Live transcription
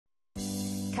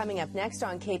Coming up next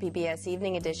on KPBS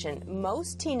Evening Edition,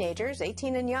 most teenagers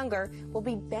 18 and younger will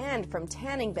be banned from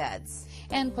tanning beds.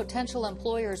 And potential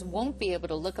employers won't be able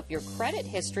to look up your credit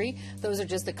history. Those are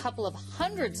just a couple of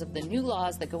hundreds of the new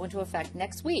laws that go into effect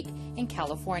next week in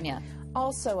California.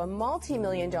 Also, a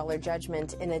multi-million-dollar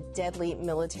judgment in a deadly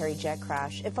military jet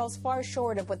crash. It falls far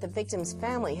short of what the victim's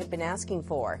family had been asking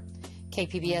for.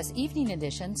 KPBS Evening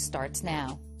Edition starts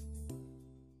now.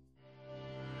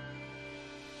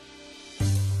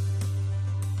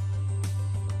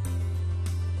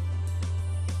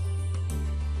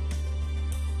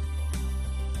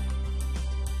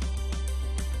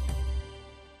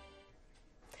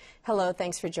 Hello,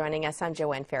 thanks for joining us. I'm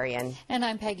Joanne Farian. And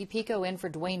I'm Peggy Pico in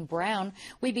for Dwayne Brown.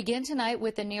 We begin tonight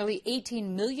with a nearly $18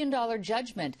 million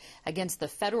judgment against the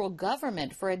federal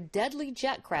government for a deadly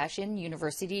jet crash in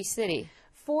University City.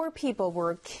 4 people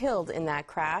were killed in that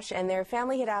crash, and their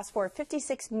family had asked for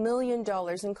 $56 million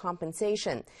in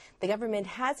compensation. The government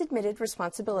has admitted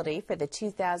responsibility for the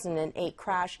 2008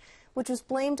 crash, which was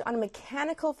blamed on a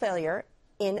mechanical failure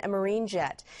in a Marine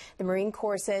jet. The Marine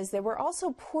Corps says there were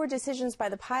also poor decisions by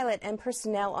the pilot and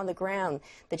personnel on the ground.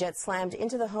 The jet slammed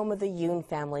into the home of the Yoon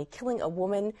family, killing a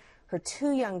woman, her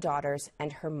 2 young daughters,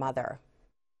 and her mother.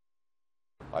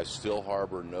 I still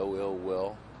harbor no ill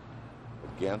will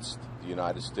against the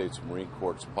United States Marine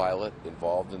Corps pilot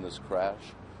involved in this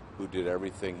crash, who did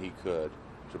everything he could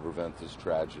to prevent this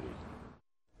tragedy.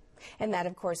 And that,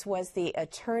 of course, was the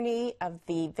attorney of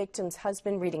the victim's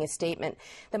husband reading a statement.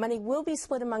 The money will be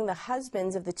split among the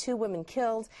husbands of the 2 women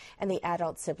killed and the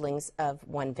adult siblings of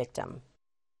one victim.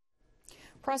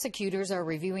 Prosecutors are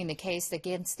reviewing the case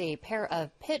against a pair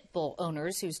of pit bull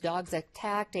owners whose dogs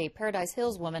attacked a Paradise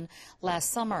Hills woman last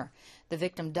summer. The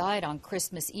victim died on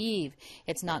Christmas Eve.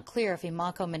 It's not clear if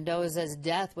Imako Mendoza's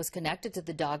death was connected to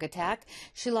the dog attack.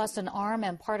 She lost an arm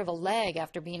and part of a leg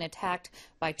after being attacked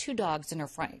by 2 dogs in her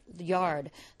front yard.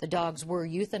 The dogs were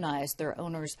euthanized. Their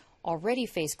owners already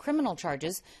face criminal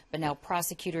charges, but now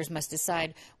prosecutors must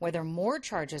decide whether more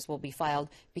charges will be filed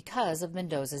because of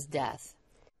Mendoza's death.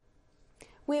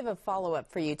 We have a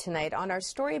follow-up for you tonight on our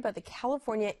story about the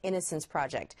California Innocence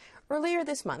Project. Earlier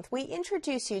this month, we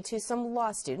introduced you to some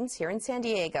law students here in San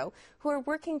Diego who are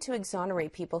working to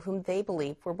exonerate people whom they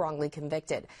believe were wrongly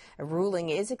convicted. A ruling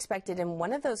is expected in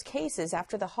one of those cases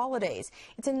after the holidays.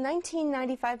 It's a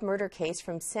 1995 murder case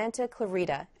from Santa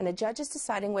Clarita, and a judge is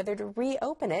deciding whether to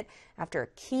reopen it after a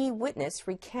key witness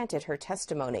recanted her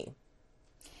testimony.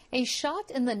 A shot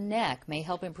in the neck may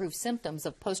help improve symptoms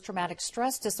of post-traumatic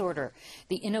stress disorder.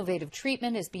 The innovative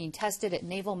treatment is being tested at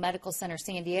Naval Medical Center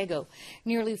San Diego.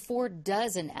 Nearly 4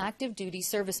 dozen active duty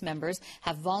service members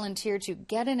have volunteered to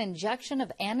get an injection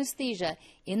of anesthesia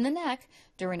in the neck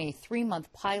during a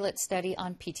 3-month pilot study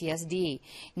on PTSD.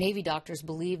 Navy doctors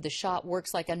believe the shot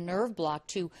works like a nerve block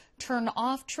to turn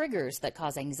off triggers that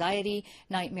cause anxiety,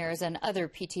 nightmares, and other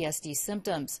PTSD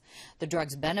symptoms. The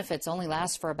drug's benefits only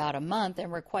last for about a month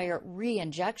and require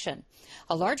re-injection.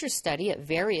 A larger study at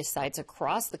various sites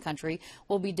across the country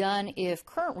will be done if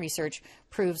current research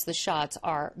proves the shots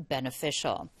are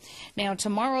beneficial. Now,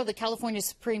 tomorrow, the California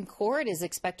Supreme Court is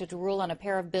expected to rule on a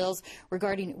pair of bills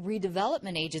regarding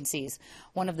redevelopment agencies.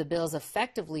 One of the bills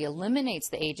effectively eliminates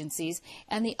the agencies,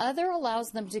 and the other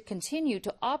allows them to continue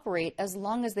to operate as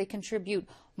long as they contribute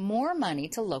more money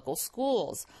to local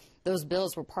schools. Those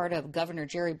bills were part of Governor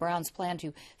Jerry Brown's plan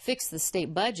to fix the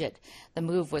state budget. The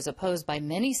move was opposed by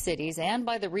many cities and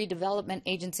by the redevelopment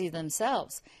agencies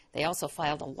themselves. They also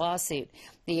filed a lawsuit.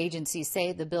 The agencies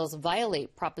say the bills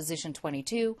violate Proposition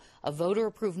 22, a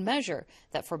voter-approved measure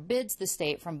that forbids the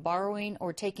state from borrowing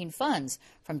or taking funds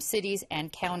from cities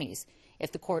and counties.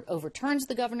 If the court overturns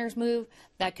the governor's move,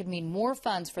 that could mean more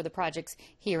funds for the projects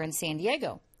here in San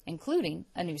Diego, including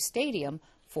a new stadium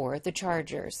for the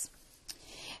Chargers.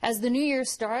 As the new year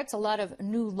starts, a lot of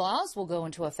new laws will go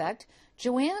into effect.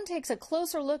 Joanne takes a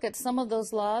closer look at some of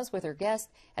those laws with her guest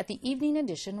at the Evening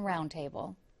Edition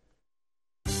Roundtable.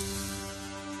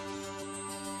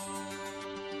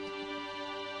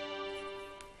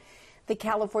 The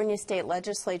California State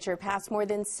Legislature passed more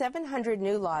than 700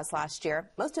 new laws last year.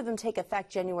 Most of them take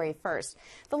effect January 1st.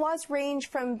 The laws range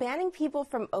from banning people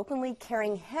from openly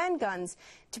carrying handguns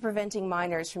to preventing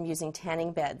minors from using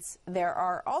tanning beds. There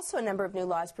are also a number of new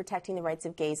laws protecting the rights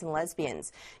of gays and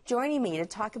lesbians. Joining me to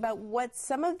talk about what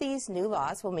some of these new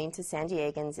laws will mean to San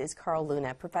Diegans is Carl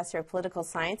Luna, professor of political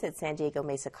science at San Diego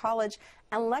Mesa College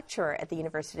and lecturer at the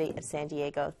University of San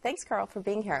Diego. Thanks, Carl, for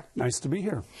being here. Nice to be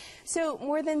here. So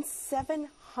more than 700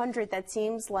 700, that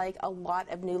seems like a lot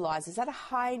of new laws. Is that a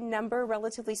high number,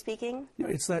 relatively speaking? You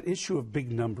know, it's that issue of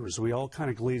big numbers. We all kind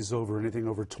of glaze over anything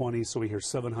over 20, so we hear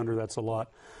 700, that's a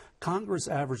lot. Congress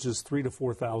averages 3,000 to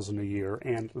 4,000 a year,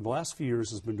 and the last few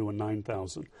years has been doing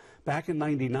 9,000. Back in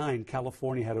 '99,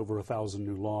 California had over 1,000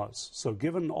 new laws. So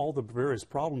given all the various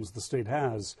problems the state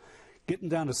has, getting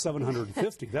down to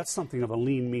 750, that's something of a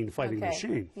lean, mean fighting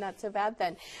machine. Not so bad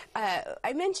then.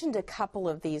 I mentioned a couple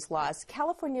of these laws.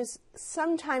 California's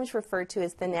sometimes referred to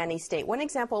as the nanny state. One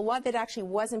example, a law that actually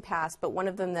wasn't passed, but one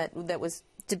of them that was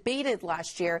debated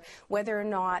last year, whether or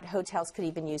not hotels could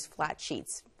even use flat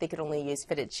sheets. They could only use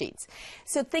fitted sheets.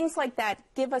 So things like that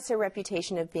give us a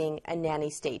reputation of being a nanny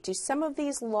state. Do some of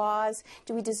these laws,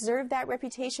 do we deserve that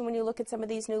reputation when you look at some of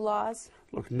these new laws?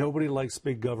 Look, nobody likes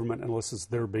big government unless it's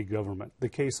their big government. The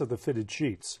case of the fitted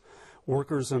sheets.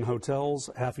 Workers in hotels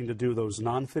having to do those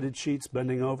non-fitted sheets,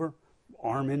 bending over,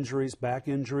 arm injuries, back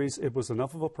injuries. It was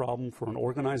enough of a problem for an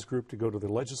organized group to go to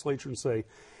the legislature and say,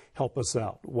 help us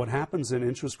out. What happens in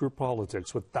interest group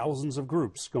politics with thousands of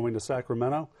groups going to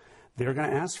Sacramento, they're going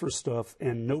to ask for stuff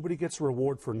and nobody gets a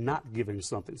reward for not giving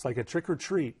something. It's like a trick or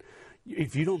treat.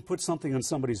 If you don't put something in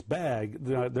somebody's bag,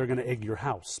 they're going to egg your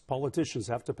house. Politicians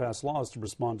have to pass laws to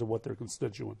respond to what their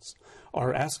constituents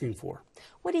are asking for.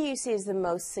 What do you see as the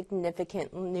most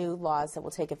significant new laws that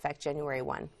will take effect January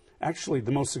 1? Actually,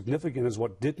 the most significant is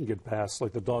what didn't get passed,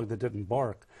 like the dog that didn't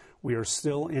bark. We are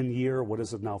still in year, what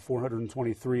is it now,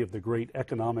 423 of the great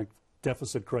economic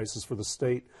deficit crisis for the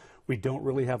state. We don't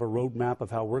really have a roadmap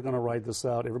of how we're going to ride this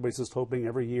out. Everybody's just hoping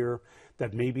every year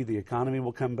that maybe the economy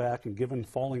will come back, and given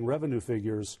falling revenue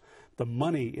figures, the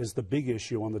money is the big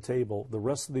issue on the table. The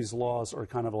rest of these laws are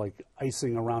kind of like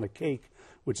icing around a cake,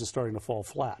 which is starting to fall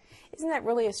flat. Isn't that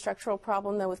really a structural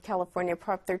problem, though, with California?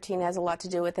 Prop 13 has a lot to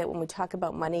do with it. When we talk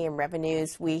about money and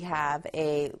revenues, we have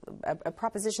a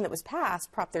proposition that was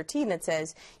passed, Prop 13, that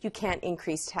says you can't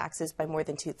increase taxes by more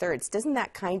than 2/3. Doesn't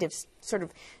that kind of sort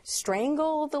of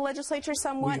strangle the legislature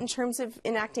somewhat in terms of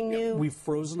enacting new? We've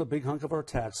frozen a big hunk of our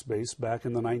tax base back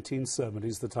in the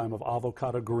 1970s, the time of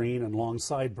avocado green and long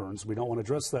sideburns. We don't want to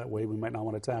dress that way. We might not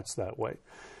want to tax that way.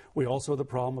 We also have the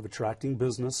problem of attracting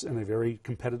business in a very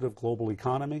competitive global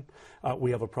economy.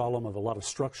 We have a problem of a lot of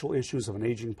structural issues of an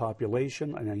aging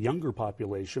population and a younger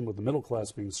population with the middle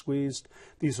class being squeezed.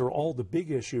 These are all the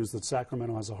big issues that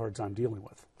Sacramento has a hard time dealing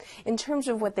with. In terms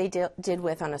of what they did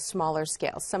with on a smaller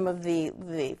scale, some of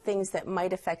the things that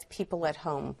might affect people at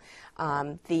home,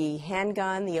 the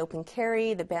handgun, the open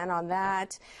carry, the ban on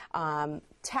that,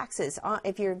 taxes.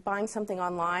 If you're buying something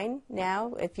online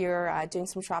now, if you're doing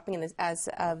some shopping as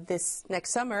of this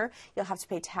next summer, you'll have to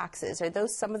pay taxes. Are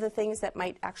those some of the things that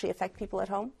might actually affect people at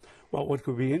home? Well, what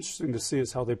could be interesting to see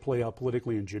is how they play out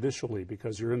politically and judicially,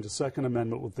 because you're into Second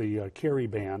Amendment with the carry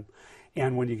ban.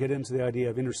 And when you get into the idea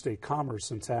of interstate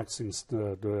commerce and taxing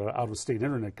out-of-state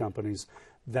internet companies,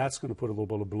 that's going to put a little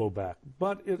bit of blowback.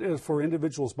 But for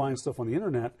individuals buying stuff on the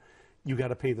internet, you got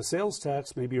to pay the sales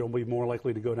tax. Maybe you'll be more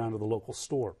likely to go down to the local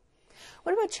store.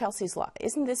 What about Chelsea's Law?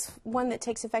 Isn't this one that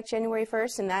takes effect January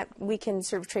 1st, and that we can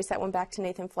sort of trace that one back to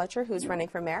Nathan Fletcher, who's running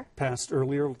for mayor? Passed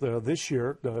earlier this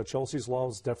year. Chelsea's Law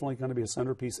is definitely going to be a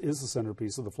centerpiece, is the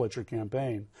centerpiece of the Fletcher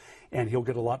campaign, and he'll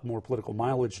get a lot more political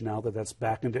mileage now that that's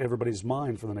back into everybody's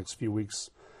mind for the next few weeks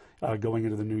going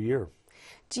into the new year.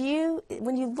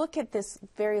 When you look at this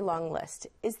very long list,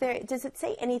 does it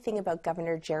say anything about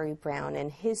Governor Jerry Brown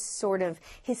and his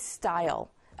style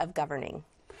of governing?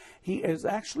 He is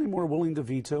actually more willing to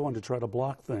veto and to try to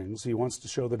block things. He wants to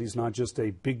show that he's not just a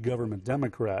big government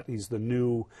Democrat. He's the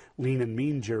new lean and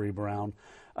mean Jerry Brown.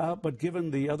 But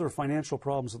given the other financial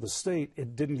problems of the state,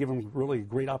 it didn't give him really a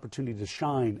great opportunity to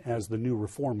shine as the new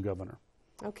reform governor.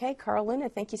 Okay, Carl Luna,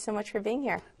 thank you so much for being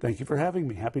here. Thank you for having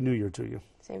me. Happy New Year to you.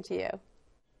 Same to you.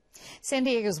 San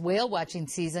Diego's whale watching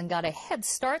season got a head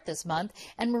start this month,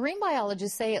 and marine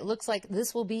biologists say it looks like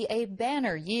this will be a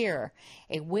banner year.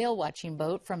 A whale watching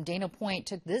boat from Dana Point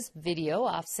took this video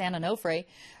off San Onofre.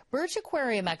 Birch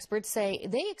aquarium experts say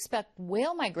they expect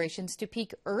whale migrations to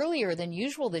peak earlier than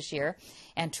usual this year,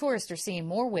 and tourists are seeing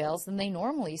more whales than they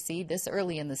normally see this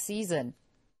early in the season.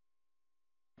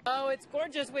 Oh, it's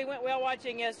gorgeous. We went whale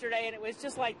watching yesterday, and it was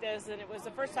just like this, and it was the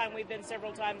first time we've been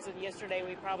several times, and yesterday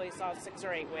we probably saw 6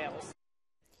 or 8 whales.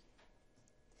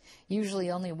 Usually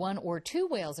only 1 or 2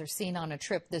 whales are seen on a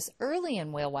trip this early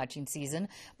in whale watching season.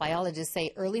 Biologists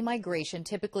say early migration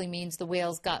typically means the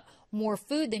whales got more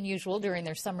food than usual during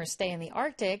their summer stay in the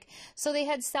Arctic, so they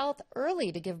head south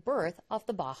early to give birth off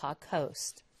the Baja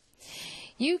coast.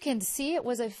 You can see it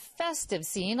was a festive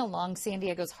scene along San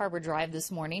Diego's Harbor Drive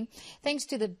this morning, thanks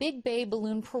to the Big Bay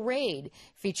Balloon Parade,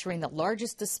 featuring the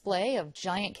largest display of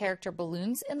giant character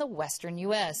balloons in the western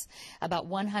U.S. About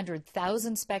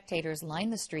 100,000 spectators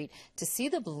lined the street to see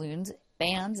the balloons,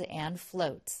 bands, and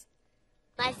floats.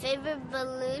 My favorite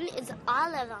balloon is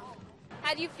all of them.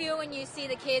 How do you feel when you see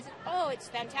the kids? Oh, it's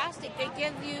fantastic. They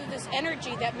give you this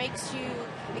energy that makes you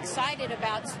excited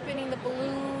about spinning the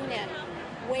balloon and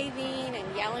waving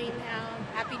and yelling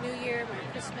Happy New Year, Merry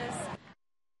Christmas.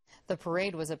 The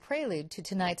parade was a prelude to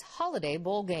tonight's Holiday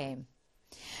Bowl game.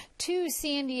 Two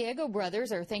San Diego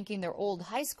brothers are thanking their old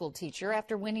high school teacher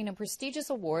after winning a prestigious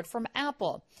award from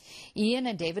Apple. Ian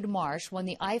and David Marsh won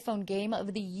the iPhone Game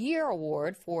of the Year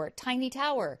award for Tiny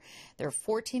Tower, their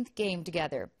 14th game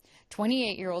together.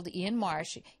 28-year-old Ian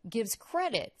Marsh gives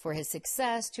credit for his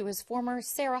success to his former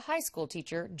Sarah High School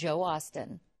teacher, Joe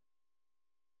Austin.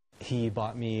 He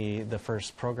bought me the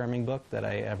first programming book that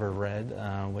I ever read,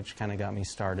 which kind of got me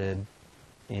started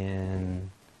in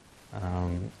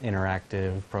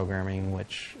interactive programming,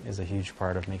 which is a huge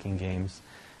part of making games.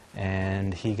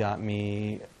 And he got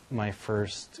me my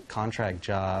first contract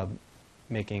job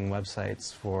making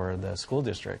websites for the school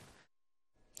district.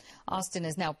 Austin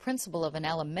is now principal of an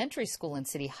elementary school in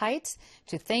City Heights.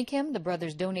 To thank him, the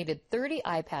brothers donated 30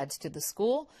 iPads to the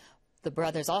school. The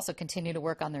brothers also continue to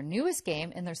work on their newest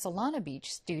game in their Solana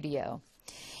Beach studio.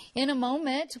 In a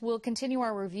moment, we'll continue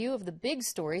our review of the big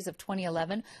stories of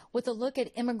 2011 with a look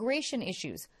at immigration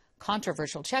issues,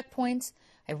 controversial checkpoints,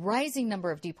 a rising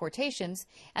number of deportations,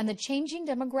 and the changing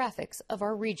demographics of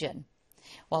our region.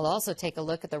 We'll also take a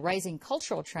look at the rising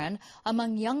cultural trend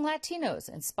among young Latinos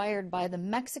inspired by the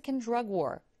Mexican drug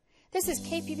war. This is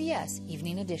KPBS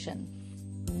Evening Edition.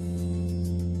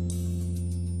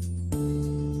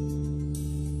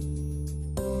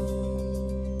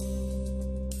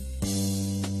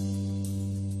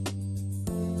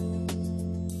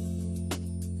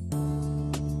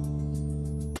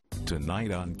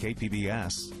 Tonight on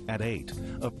KPBS at 8,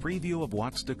 a preview of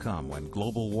what's to come when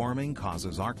global warming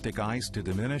causes Arctic ice to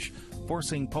diminish,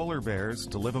 forcing polar bears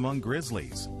to live among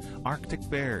grizzlies. Arctic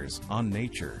bears on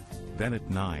Nature. Then at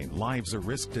 9, lives are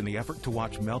risked in the effort to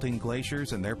watch melting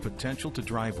glaciers and their potential to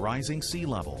drive rising sea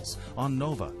levels on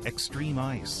Nova, Extreme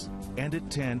Ice. And at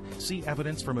 10, see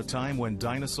evidence from a time when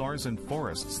dinosaurs and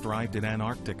forests thrived in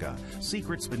Antarctica.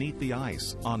 Secrets beneath the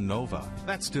ice on Nova.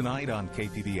 That's tonight on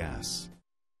KPBS.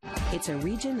 It's a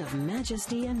region of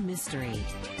majesty and mystery,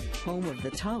 home of the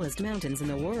tallest mountains in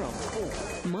the world.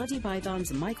 Monty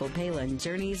Python's Michael Palin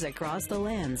journeys across the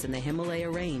lands in the Himalaya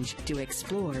range to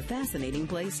explore fascinating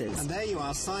places. And there you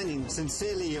are, signing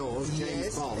Sincerely Yours,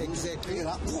 James Bond. Exactly. Pick it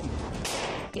up.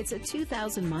 It's a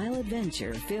 2,000-mile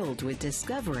adventure filled with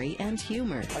discovery and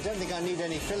humor. I don't think I need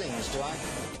any fillings, do I?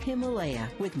 Himalaya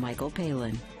with Michael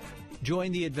Palin.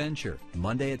 Join the adventure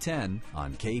Monday at 10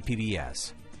 on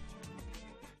KPBS.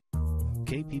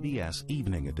 KPBS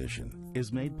Evening Edition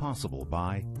is made possible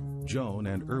by Joan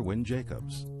and Erwin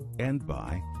Jacobs and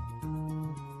by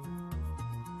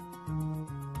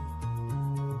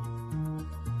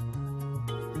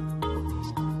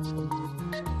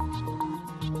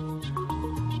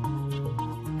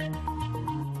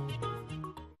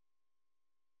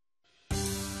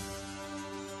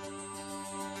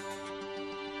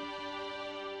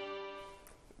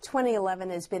 "2011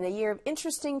 has been a year of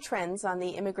interesting trends on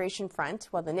the immigration front.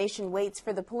 While the nation waits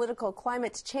for the political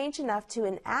climate to change enough to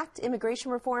enact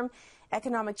immigration reform,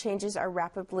 economic changes are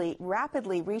rapidly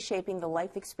reshaping the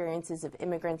life experiences of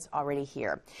immigrants already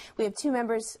here. We have two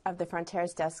members of the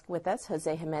Fronteras Desk with us,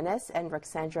 Jose Jimenez and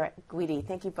Roxandra Guidi.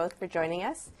 Thank you both for joining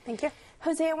us. Thank you.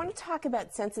 Jose, I want to talk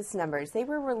about census numbers. They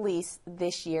were released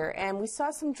this year, and we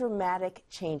saw some dramatic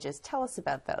changes. Tell us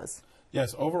about those.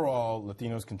 Yes, overall,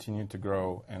 Latinos continue to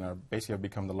grow and are basically have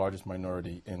become the largest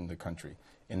minority in the country.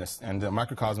 And the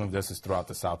microcosm of this is throughout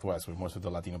the Southwest, where most of the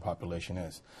Latino population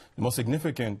is. The most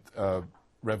significant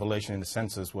revelation in the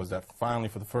census was that finally,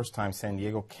 for the first time, San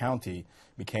Diego County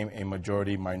became a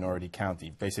majority-minority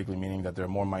county, basically meaning that there are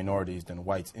more minorities than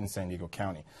whites in San Diego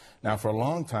County. Now, for a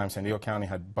long time, San Diego County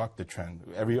had bucked the trend.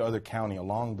 Every other county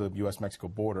along the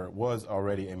U.S.-Mexico border was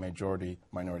already a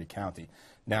majority-minority county.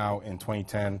 Now, in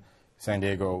 2010, San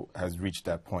Diego has reached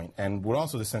that point. And what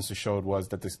also the census showed was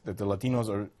that, that the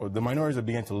Latinos or the minorities are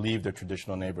beginning to leave their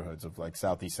traditional neighborhoods of like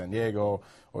Southeast San Diego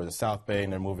or the South Bay,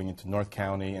 and they're moving into North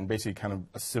County and basically kind of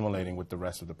assimilating with the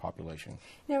rest of the population.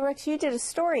 Now, Rex, you did a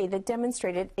story that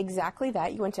demonstrated exactly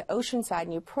that. You went to Oceanside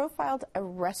and you profiled a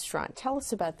restaurant. Tell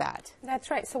us about that.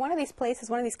 That's right. So one of these places,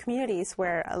 one of these communities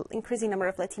where an increasing number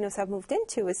of Latinos have moved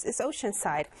into is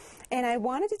Oceanside. And I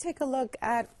wanted to take a look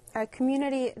at a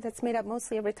community that's made up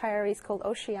mostly of retirees called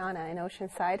Oceana in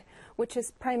Oceanside, which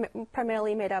is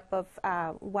primarily made up of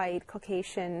white,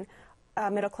 Caucasian,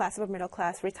 middle-class, upper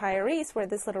middle-class retirees, where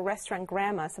this little restaurant,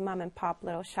 Grandma's, a mom-and-pop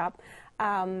little shop,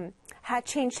 had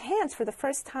changed hands for the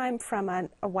first time from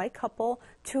a white couple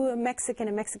to a Mexican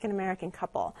and Mexican-American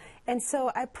couple. And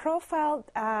so I profiled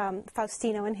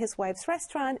Faustino and his wife's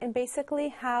restaurant and basically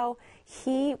how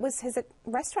his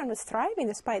restaurant was thriving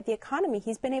despite the economy.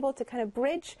 He's been able to kind of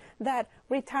bridge that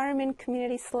retirement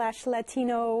community /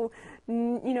 Latino,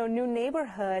 new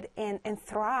neighborhood and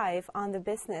thrive on the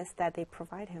business that they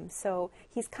provide him. So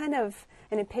he's kind of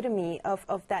an epitome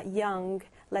of that young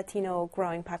Latino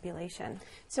growing population.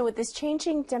 So with this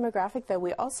changing demographic, though,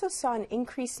 we also saw an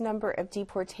increased number of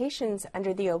deportations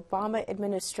under the Obama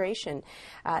administration.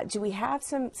 Do we have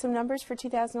some numbers for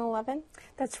 2011?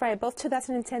 That's right. Both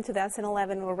 2010 and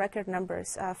 2011 were record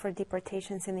numbers for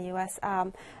deportations in the U.S.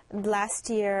 Last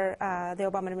year, the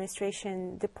Obama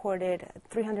administration deported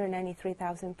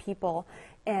 393,000 people,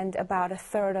 and about a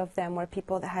third of them were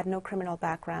people that had no criminal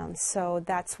background. So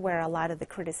that's where a lot of the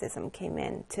criticism came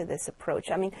in to this approach.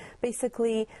 I mean,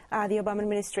 basically, the Obama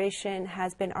administration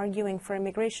has been arguing for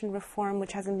immigration reform,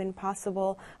 which hasn't been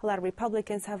possible. A lot of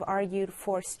Republicans have argued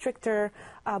for stricter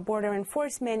border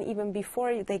enforcement even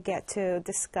before they get to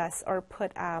discuss or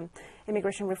put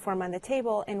immigration reform on the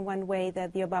table. And one way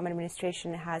that the Obama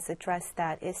administration has addressed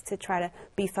that is to try to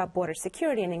beef up border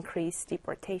security and increase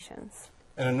deportations.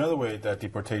 And another way that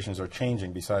deportations are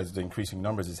changing, besides the increasing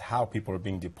numbers, is how people are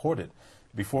being deported.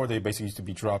 Before, they basically used to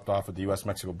be dropped off at the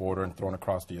U.S.-Mexico border and thrown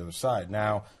across the other side.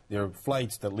 Now, there are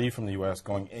flights that leave from the U.S.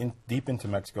 going deep into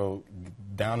Mexico,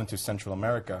 down into Central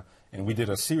America. And we did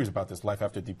a series about this, Life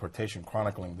After Deportation,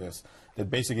 chronicling this, that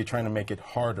basically trying to make it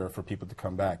harder for people to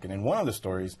come back. And in one of the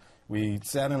stories, we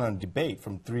sat in on a debate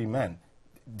from 3 men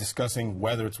discussing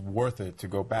whether it's worth it to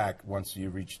go back once you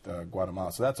reach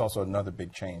Guatemala. So that's also another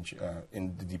big change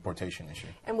in the deportation issue.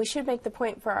 And we should make the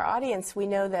point for our audience. We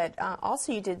know that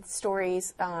also you did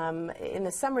stories in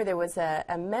the summer. There was a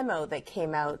memo that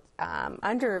came out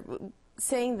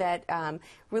saying that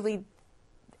really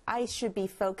ICE should be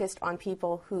focused on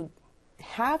people who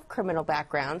have criminal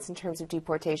backgrounds in terms of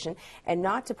deportation and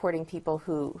not deporting people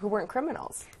who weren't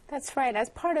criminals. That's right. As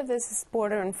part of this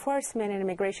border enforcement and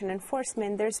immigration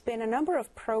enforcement, there's been a number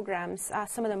of programs,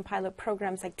 some of them pilot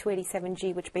programs like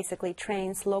 287G, which basically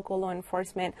trains local law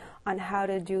enforcement on how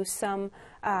to do some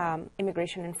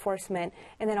immigration enforcement,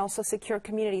 and then also Secure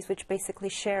Communities, which basically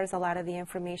shares a lot of the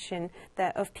information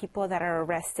of people that are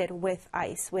arrested with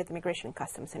ICE, with Immigration and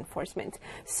Customs Enforcement.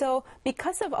 So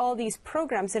because of all these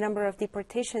programs, the number of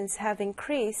deportations have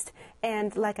increased,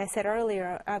 and like I said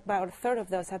earlier, about a third of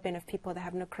those have been of people that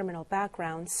have no criminal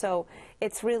background. So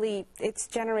it's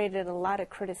generated a lot of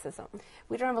criticism.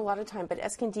 We don't have a lot of time, but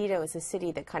Escondido is a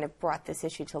city that kind of brought this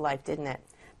issue to life, didn't it?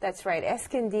 That's right.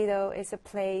 Escondido is a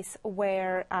place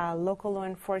where local law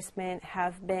enforcement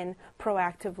have been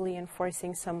proactively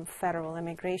enforcing some federal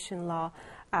immigration law.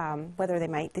 Whether they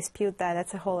might dispute that,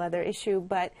 that's a whole other issue.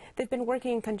 But they've been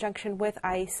working in conjunction with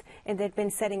ICE, and they've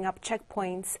been setting up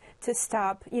checkpoints to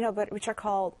stop, which are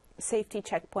called safety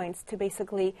checkpoints, to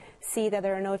basically see that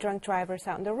there are no drunk drivers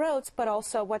out on the roads. But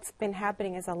also what's been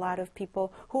happening is a lot of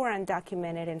people who are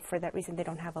undocumented and for that reason they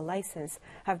don't have a license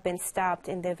have been stopped,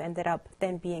 and they've ended up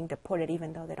then being deported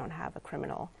even though they don't have a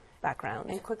criminal background.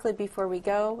 And quickly before we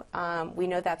go, we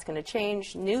know that's going to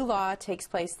change. New law takes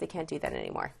place. They can't do that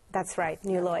anymore. That's right.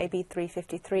 New law AB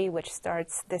 353, which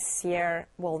starts this year,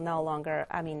 will no longer,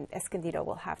 Escondido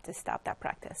will have to stop that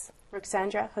practice.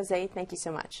 Roxandra, Jose, thank you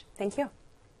so much. Thank you.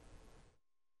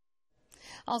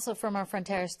 Also from our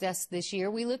Fronteras Desk this year,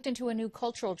 we looked into a new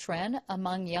cultural trend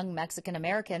among young Mexican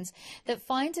Americans that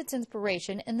finds its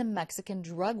inspiration in the Mexican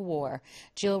drug war.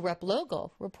 Jill Replogo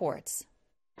reports.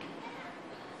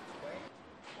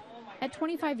 At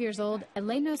 25 years old,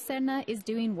 Eleno Serna is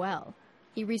doing well.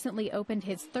 He recently opened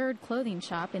his third clothing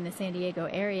shop in the San Diego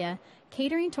area,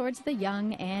 catering towards the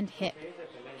young and hip.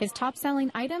 His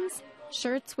top-selling items?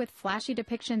 Shirts with flashy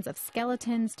depictions of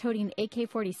skeletons toting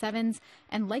AK-47s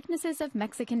and likenesses of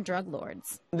Mexican drug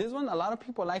lords. This one, a lot of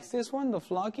people like this one, the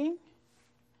flocking.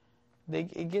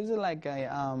 It gives it like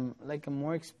a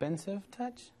more expensive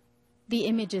touch. The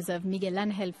images of Miguel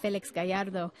Ángel Félix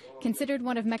Gallardo, considered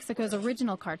one of Mexico's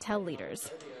original cartel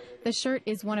leaders. The shirt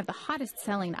is one of the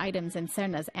hottest-selling items in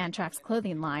Serna's Antrax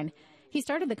clothing line. He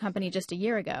started the company just a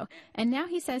year ago, and now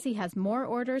he says he has more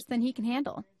orders than he can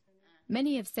handle.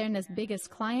 Many of Serna's biggest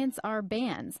clients are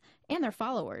bands and their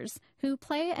followers who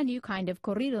play a new kind of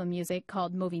corrido music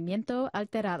called movimiento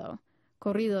alterado.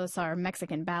 Corridos are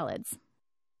Mexican ballads.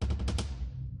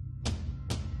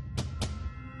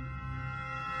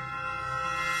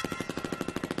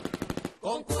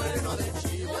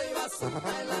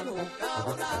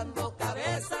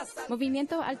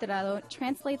 Movimiento Alterado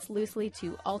translates loosely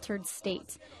to altered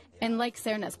state. And like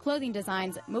Serna's clothing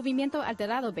designs, Movimiento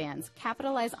Alterado bands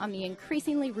capitalize on the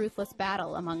increasingly ruthless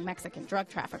battle among Mexican drug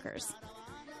traffickers.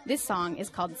 This song is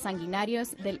called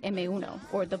Sanguinarios del M1,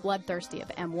 or the Bloodthirsty of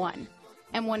M1.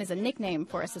 M1 is a nickname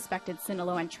for a suspected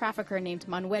Sinaloan trafficker named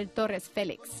Manuel Torres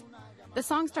Felix. The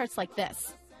song starts like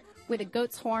this, with a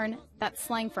goat's horn, that's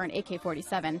slang for an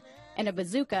AK-47, and a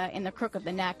bazooka in the crook of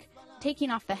the neck,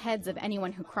 taking off the heads of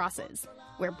anyone who crosses.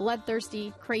 We're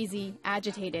bloodthirsty, crazy,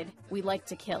 agitated, we like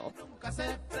to kill.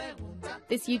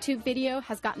 This YouTube video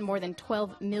has gotten more than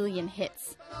 12 million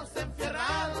hits.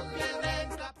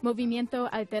 Movimiento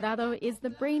Alterado is the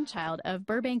brainchild of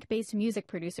Burbank-based music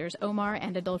producers Omar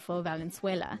and Adolfo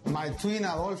Valenzuela. My twin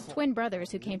Adolfo. Twin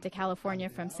brothers who came to California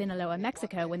from Sinaloa,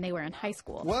 Mexico when they were in high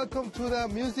school. Welcome to the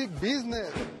music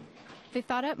business. They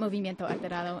thought up Movimiento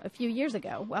Alterado a few years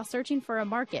ago while searching for a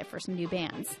market for some new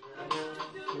bands.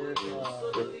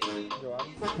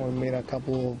 We made a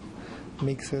couple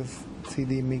mixes,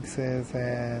 CD mixes,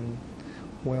 and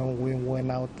when we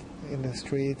went out in the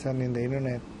streets and in the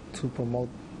internet to promote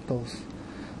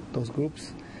those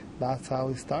groups, that's how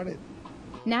it started.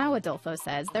 Now, Adolfo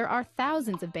says, there are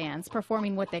thousands of bands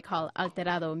performing what they call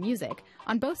alterado music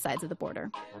on both sides of the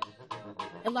border.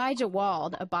 Elijah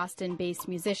Wald, a Boston-based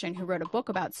musician who wrote a book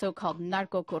about so-called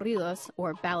narco corridos,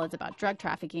 or ballads about drug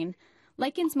trafficking,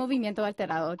 likens Movimiento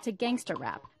Alterado to gangster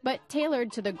rap, but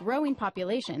tailored to the growing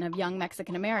population of young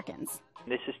Mexican Americans.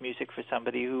 This is music for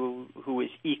somebody who is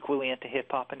equally into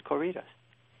hip-hop and corridos.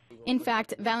 In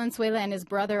fact, Valenzuela and his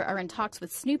brother are in talks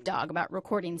with Snoop Dogg about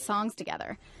recording songs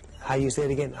together. How you say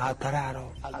it again?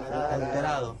 Alterado.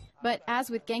 Alterado. But as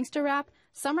with gangster rap,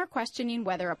 some are questioning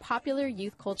whether a popular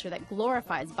youth culture that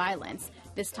glorifies violence,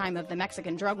 this time of the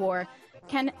Mexican drug war,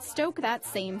 can stoke that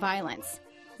same violence.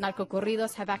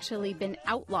 Narcocorridos have actually been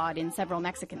outlawed in several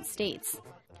Mexican states.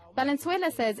 Valenzuela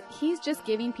says he's just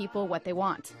giving people what they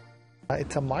want.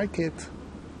 It's a market.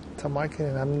 It's a market,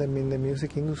 and I'm in the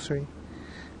music industry.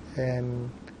 And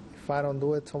if I don't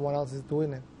do it, someone else is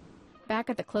doing it. Back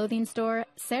at the clothing store,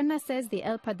 Serna says the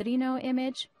El Padrino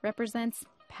image represents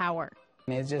power.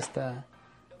 It's just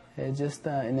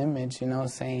an image, you know,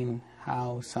 saying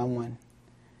how someone,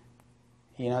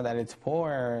 you know, that it's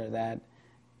poor, that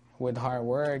with hard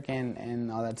work and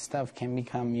all that stuff can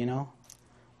become, you know,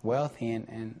 wealthy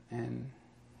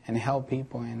and help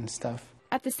people and stuff.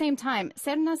 At the same time,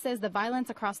 Serna says the violence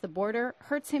across the border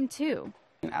hurts him too.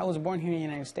 I was born here in the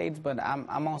United States, but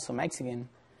I'm also Mexican.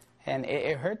 And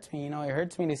it hurts me, you know, it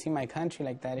hurts me to see my country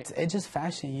like that. It's just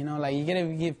fashion, you know, like you gotta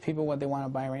give people what they want to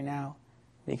buy right now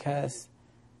because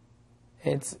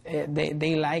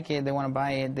they like it, they want to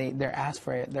buy it, they're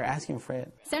asking for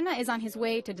it. Serna is on his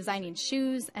way to designing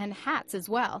shoes and hats as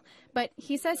well, but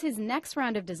he says his next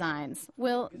round of designs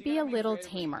will be a little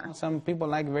tamer. Some people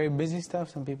like very busy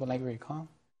stuff, some people like very calm.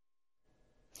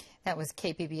 That was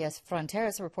KPBS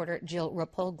Fronteras reporter Jill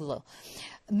Rapoglo.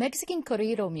 Mexican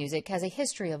corrido music has a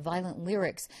history of violent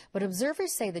lyrics, but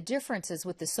observers say the differences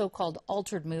with the so-called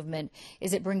altered movement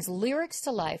is it brings lyrics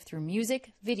to life through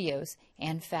music, videos,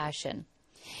 and fashion.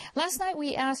 Last night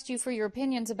we asked you for your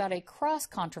opinions about a cross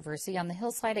controversy on the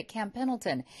hillside at Camp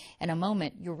Pendleton. In a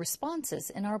moment, your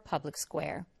responses in our public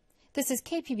square. This is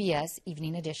KPBS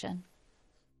Evening Edition.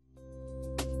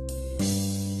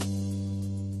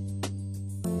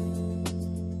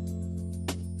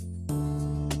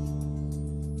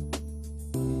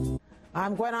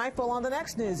 I'm Gwen Eiffel on the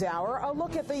next News Hour. A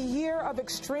look at the year of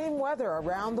extreme weather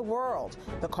around the world,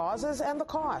 the causes and the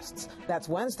costs. That's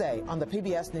Wednesday on the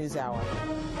PBS News Hour.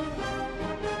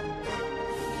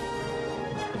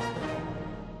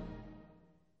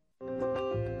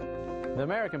 The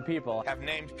American people have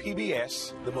named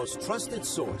PBS the most trusted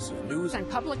source of news and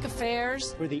public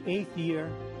affairs for the 8th year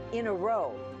in a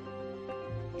row.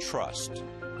 Trust.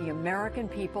 The American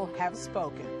people have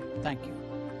spoken. Thank you.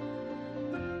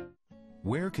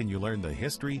 Where can you learn the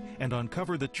history and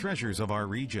uncover the treasures of our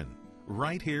region?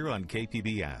 Right here on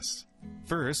KPBS.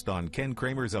 First, on Ken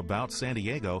Kramer's About San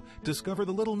Diego, discover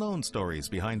the little-known stories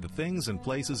behind the things and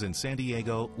places in San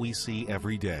Diego we see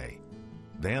every day.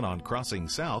 Then on Crossing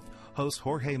South, host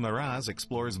Jorge Meraz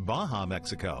explores Baja,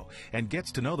 Mexico, and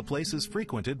gets to know the places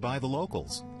frequented by the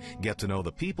locals. Get to know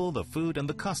the people, the food, and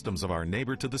the customs of our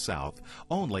neighbor to the south,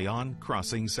 only on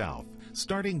Crossing South,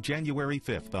 starting January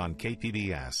 5th on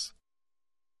KPBS.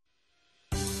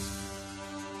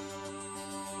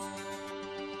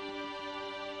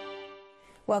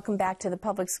 Welcome back to the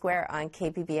Public Square on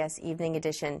KPBS Evening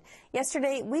Edition.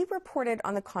 Yesterday, we reported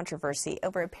on the controversy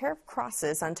over a pair of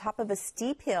crosses on top of a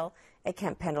steep hill at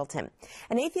Camp Pendleton.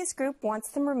 An atheist group wants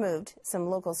them removed. Some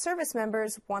local service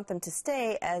members want them to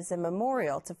stay as a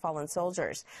memorial to fallen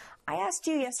soldiers. I asked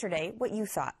you yesterday what you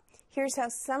thought. Here's how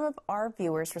some of our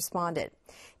viewers responded.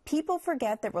 People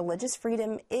forget that religious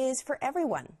freedom is for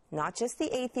everyone, not just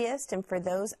the atheist and for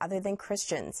those other than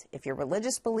Christians. If your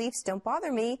religious beliefs don't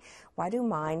bother me, why do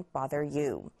mine bother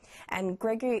you? And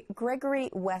Gregory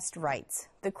West writes,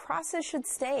 the crosses should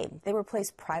stay. They were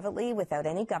placed privately without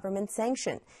any government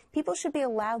sanction. People should be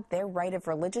allowed their right of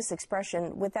religious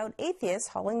expression without atheists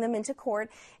hauling them into court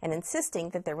and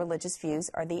insisting that their religious views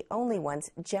are the only ones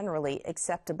generally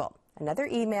acceptable. Another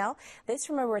email, this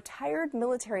from a retired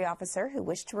military officer who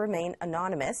wished to remain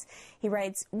anonymous. He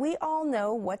writes, we all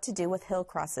know what to do with hill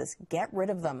crosses. Get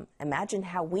rid of them. Imagine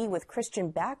how we with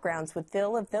Christian backgrounds would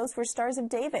feel if those were Stars of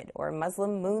David or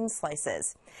Muslim moon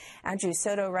slices. Andrew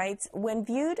Soto writes, when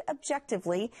viewed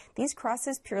objectively, these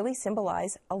crosses purely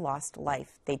symbolize a lost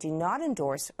life. They do not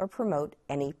endorse or promote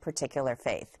any particular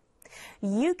faith.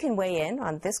 You can weigh in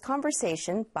on this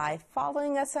conversation by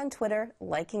following us on Twitter,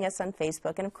 liking us on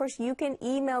Facebook, and of course you can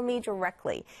email me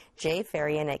directly,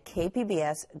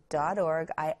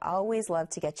 jfarian@kpbs.org. I always love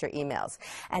to get your emails.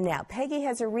 And now Peggy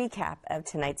has a recap of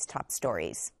tonight's top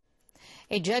stories.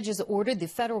 A judge has ordered the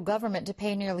federal government to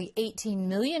pay nearly $18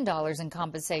 million in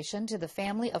compensation to the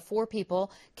family of 4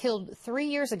 people killed 3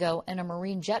 years ago in a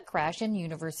Marine jet crash in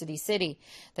University City.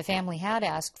 The family had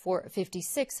asked for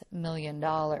 $56 million.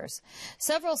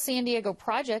 Several San Diego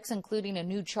projects, including a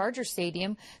new Charger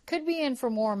stadium, could be in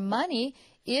for more money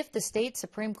if the state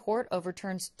Supreme Court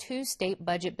overturns 2 state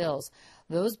budget bills.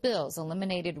 Those bills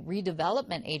eliminated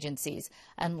redevelopment agencies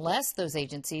unless those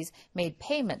agencies made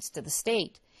payments to the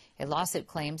state. A lawsuit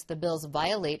claims the bills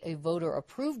violate a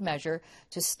voter-approved measure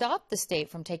to stop the state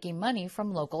from taking money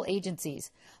from local agencies.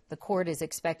 The court is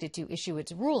expected to issue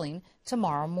its ruling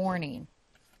tomorrow morning.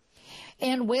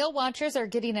 And whale watchers are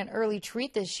getting an early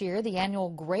treat this year. The annual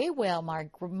gray whale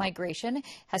migration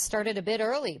has started a bit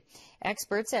early.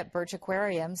 Experts at Birch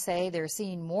Aquarium say they're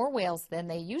seeing more whales than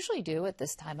they usually do at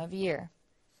this time of year.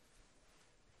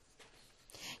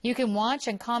 You can watch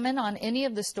and comment on any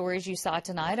of the stories you saw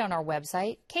tonight on our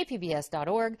website,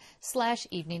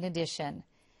 kpbs.org/evening edition.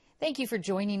 Thank you for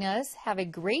joining us. Have a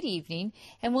great evening,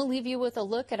 and we'll leave you with a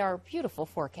look at our beautiful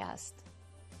forecast.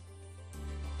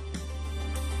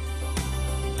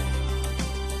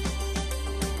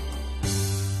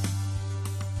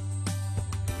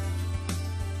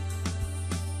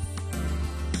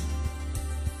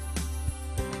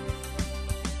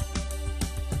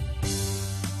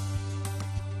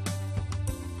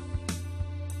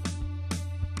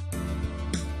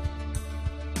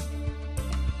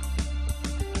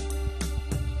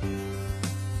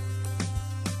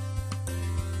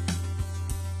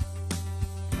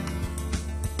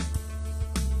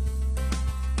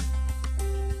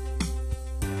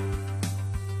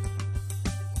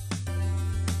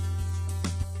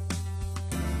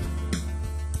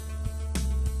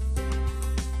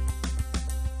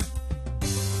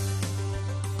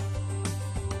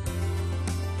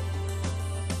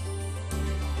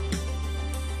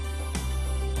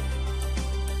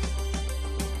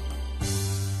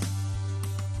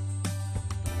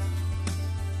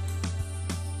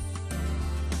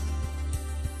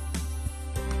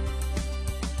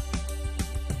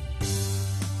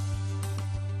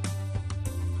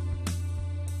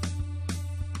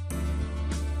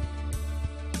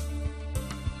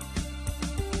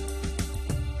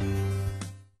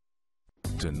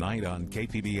 Tonight on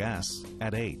KPBS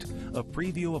at 8, a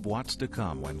preview of what's to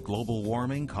come when global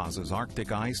warming causes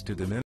Arctic ice to diminish.